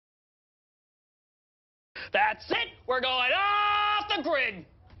That's it! We're going off the grid!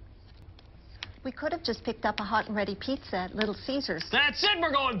 We could have just picked up a hot and ready pizza at Little Caesars. That's it!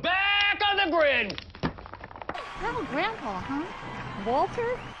 We're going back on the grid! Oh, Grandpa, huh?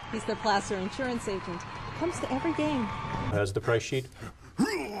 Walter? He's the Placer insurance agent. Comes to every game. Has the price sheet?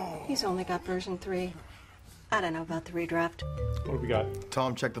 He's only got version 3. I don't know about the redraft. What have we got?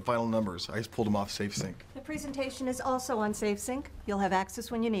 Tom, check the final numbers. I just pulled them off SafeSync. The presentation is also on SafeSync. You'll have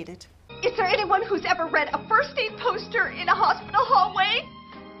access when you need it. Is there anyone who's ever read a first aid poster in a hospital hallway?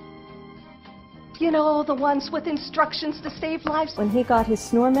 You know, the ones with instructions to save lives. When he got his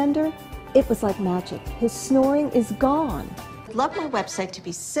snore mender, it was like magic. His snoring is gone. I'd love my website to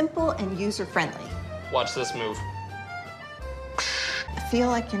be simple and user-friendly. Watch this move. I feel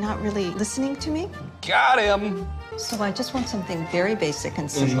like you're not really listening to me. Got him! So I just want something very basic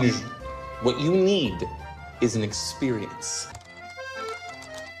and simple. What you need is an experience.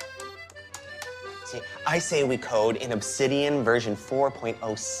 See, I say we code in Obsidian version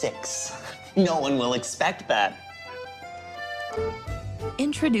 4.06. No one will expect that.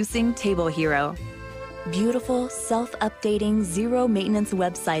 Introducing Table Hero. Beautiful, self-updating, zero-maintenance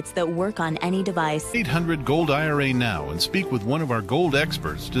websites that work on any device. 800 Gold IRA now and speak with one of our Gold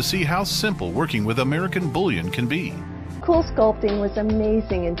experts to see how simple working with American Bullion can be. Cool Sculpting was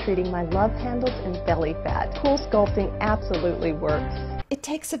amazing in treating my love handles and belly fat. Cool Sculpting absolutely works. It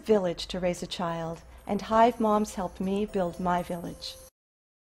takes a village to raise a child, and Hive Moms helped me build my village.